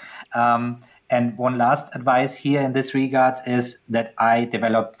functionalities. And one last advice here in this regard is that I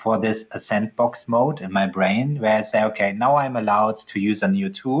developed for this a sandbox mode in my brain where I say, okay, now I'm allowed to use a new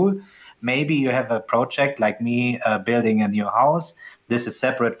tool. Maybe you have a project like me building a new house. This is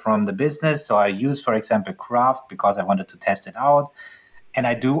separate from the business. So I use, for example, Craft because I wanted to test it out. And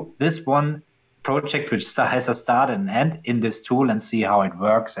I do this one project which has a start and end in this tool and see how it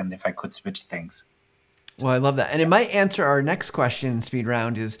works and if I could switch things. Well, I love that. And it might answer our next question in Speed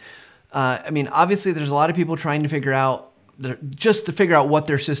Round is, obviously there's a lot of people trying to figure out what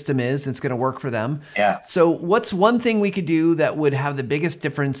their system is and it's going to work for them. Yeah. So what's one thing we could do that would have the biggest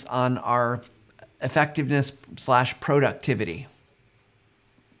difference on our effectiveness / productivity?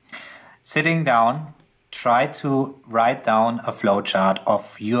 Sitting down, try to write down a flowchart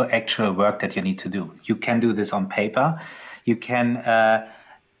of your actual work that you need to do. You can do this on paper. You can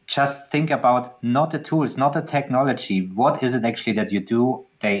just think about not the tools, not the technology. What is it actually that you do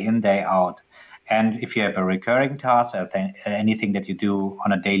day in, day out? And if you have a recurring task or anything that you do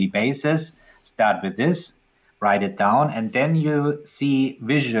on a daily basis, start with this, write it down, and then you see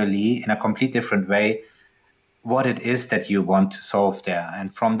visually in a complete different way what it is that you want to solve there.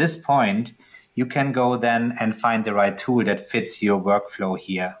 And from this point, you can go then and find the right tool that fits your workflow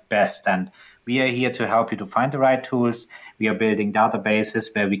here best. And we are here to help you to find the right tools. We are building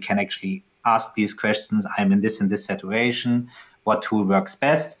databases where we can actually ask these questions. I'm in this situation. What tool works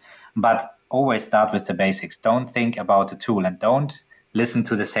best? But always start with the basics. Don't think about the tool and don't listen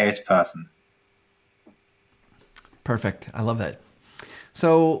to the salesperson. Perfect. I love that.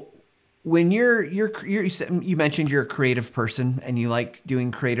 So when you mentioned you're a creative person and you like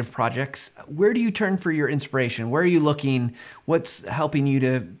doing creative projects, where do you turn for your inspiration? Where are you looking? What's helping you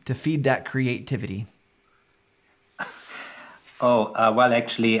to feed that creativity? Well,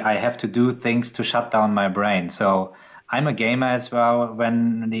 actually, I have to do things to shut down my brain. So I'm a gamer as well.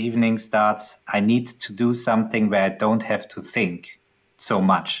 When the evening starts, I need to do something where I don't have to think so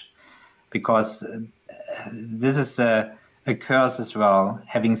much, because this is a curse as well,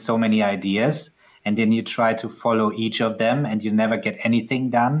 having so many ideas, and then you try to follow each of them and you never get anything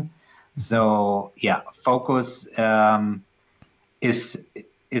done. So yeah, focus is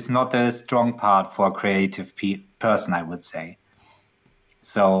not a strong part for a creative person, I would say.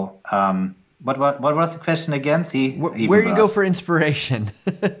 So what was the question again? See, where do you go for inspiration?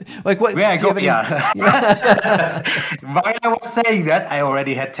 Like what? Where I go? Yeah. While I was saying that, I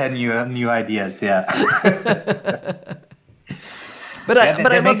already had 10 new ideas. Yeah. But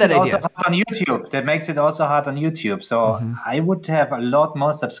I love that idea. On YouTube. That makes it also hard on YouTube. So I would have a lot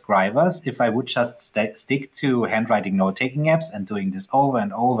more subscribers if I would just stick to handwriting note-taking apps and doing this over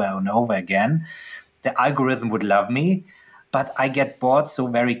and over and over again. The algorithm would love me, but I get bored so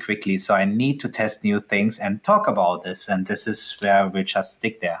very quickly. So I need to test new things and talk about this. And this is where we'll just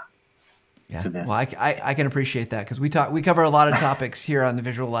stick there. To this. Well, I can appreciate that because we cover a lot of topics here on the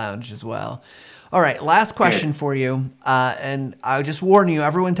Visual Lounge as well. All right, last question for you. And I'll just warn you,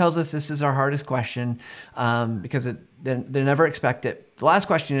 everyone tells us this is our hardest question because they never expect it. The last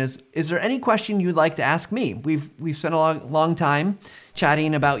question is there any question you'd like to ask me? We've spent a long time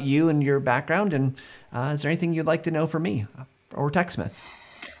chatting about you and your background, and is there anything you'd like to know from me or TechSmith?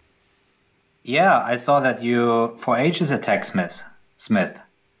 Yeah, I saw that you, for ages at TechSmith.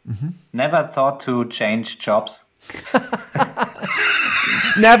 Mm-hmm. Never thought to change jobs?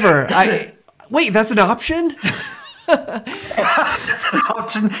 Never. Wait, that's an option? It's an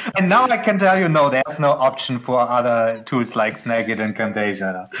option. And now I can tell you, no, there's no option for other tools like Snagit and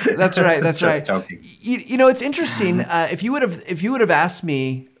Camtasia. That's right. That's Just right. Joking. You know, it's interesting. If you would have asked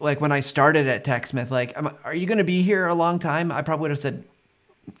me, like when I started at TechSmith, like, are you going to be here a long time? I probably would have said,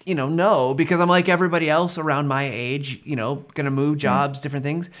 no, because I'm like everybody else around my age, going to move jobs, different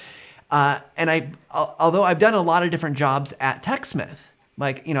things. And although I've done a lot of different jobs at TechSmith,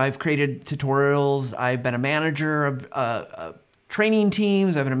 like, I've created tutorials, I've been a manager of training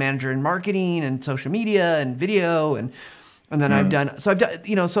teams, I've been a manager in marketing and social media and video, and then I've done, so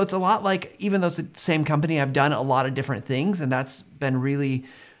it's a lot like, even though it's the same company, I've done a lot of different things, and that's been really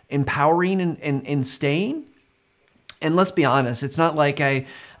empowering in staying. And let's be honest, it's not like I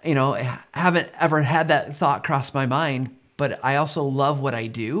haven't ever had that thought cross my mind, but I also love what I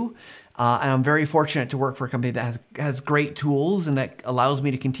do. And I'm very fortunate to work for a company that has great tools and that allows me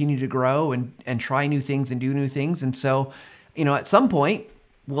to continue to grow and try new things and do new things. And so, at some point,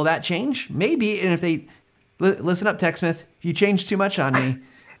 will that change? Maybe. And if they listen up, TechSmith, if you change too much on me,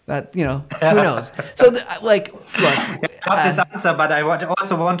 that, who knows? So look. I have this answer, but I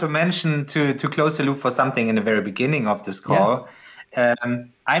also want to mention to close the loop for something in the very beginning of this call. Yeah.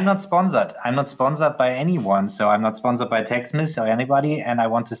 I'm not sponsored. I'm not sponsored by anyone. So I'm not sponsored by TechSmith or anybody, and I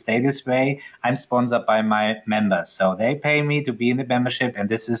want to stay this way. I'm sponsored by my members. So they pay me to be in the membership, and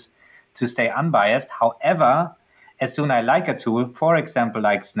this is to stay unbiased. However, as soon as I like a tool, for example,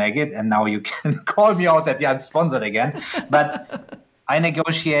 like Snagit, and now you can call me out that I'm sponsored again, but I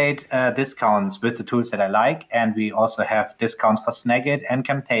negotiate discounts with the tools that I like, and we also have discounts for Snagit and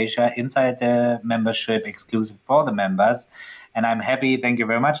Camtasia inside the membership, exclusive for the members. And I'm happy. Thank you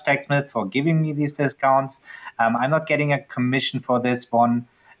very much, TechSmith, for giving me these discounts. I'm not getting a commission for this one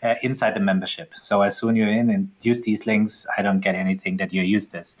inside the membership. So as soon as you're in and use these links, I don't get anything that you use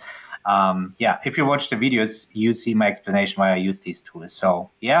this. If you watch the videos, you see my explanation why I use these tools. So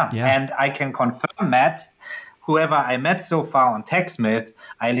yeah. And I can confirm, Matt, whoever I met so far on TechSmith,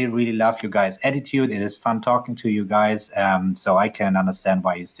 I really love you guys' attitude. It is fun talking to you guys. So I can understand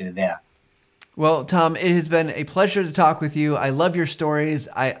why you're still there. Well, Tom, it has been a pleasure to talk with you. I love your stories.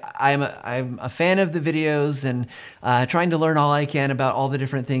 I'm a fan of the videos and trying to learn all I can about all the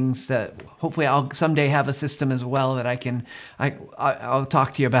different things that hopefully I'll someday have a system as well that I'll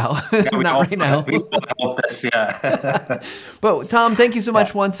talk to you about. Not right now. We hope this, yeah. But Tom, thank you so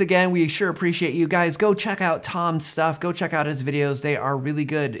much once again. We sure appreciate you guys. Go check out Tom's stuff. Go check out his videos. They are really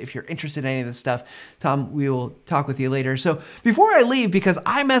good. If you're interested in any of this stuff, Tom, we will talk with you later. So before I leave, because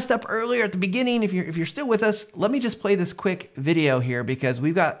I messed up earlier at the beginning, if you're still with us, let me just play this quick video here because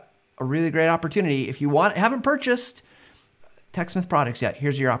we've got a really great opportunity. If you haven't purchased TechSmith products yet,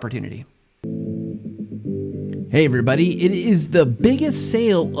 here's your opportunity. Hey everybody, it is the biggest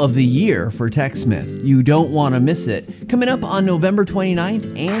sale of the year for TechSmith. You don't want to miss it. Coming up on November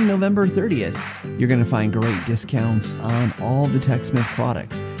 29th and November 30th, you're going to find great discounts on all the TechSmith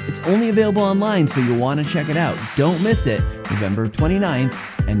products. It's only available online, so you'll want to check it out. Don't miss it, November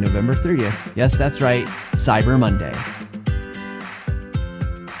 29th and November 30th. Yes, that's right, Cyber Monday.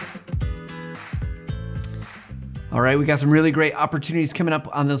 All right, we got some really great opportunities coming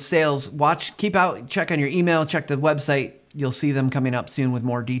up on those sales. Check on your email, check the website. You'll see them coming up soon with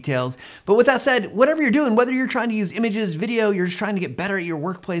more details. But with that said, whatever you're doing, whether you're trying to use images, video, you're just trying to get better at your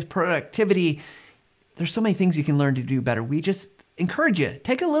workplace productivity, there's so many things you can learn to do better. We just encourage you,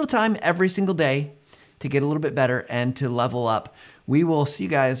 take a little time every single day to get a little bit better and to level up. We will see you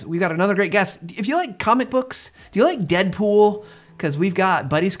guys. We got another great guest. If you like comic books, do you like Deadpool? Because we've got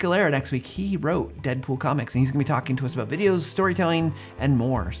Buddy Scalera next week. He wrote Deadpool comics, and he's going to be talking to us about videos, storytelling, and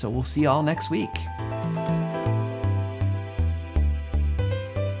more. So we'll see you all next week.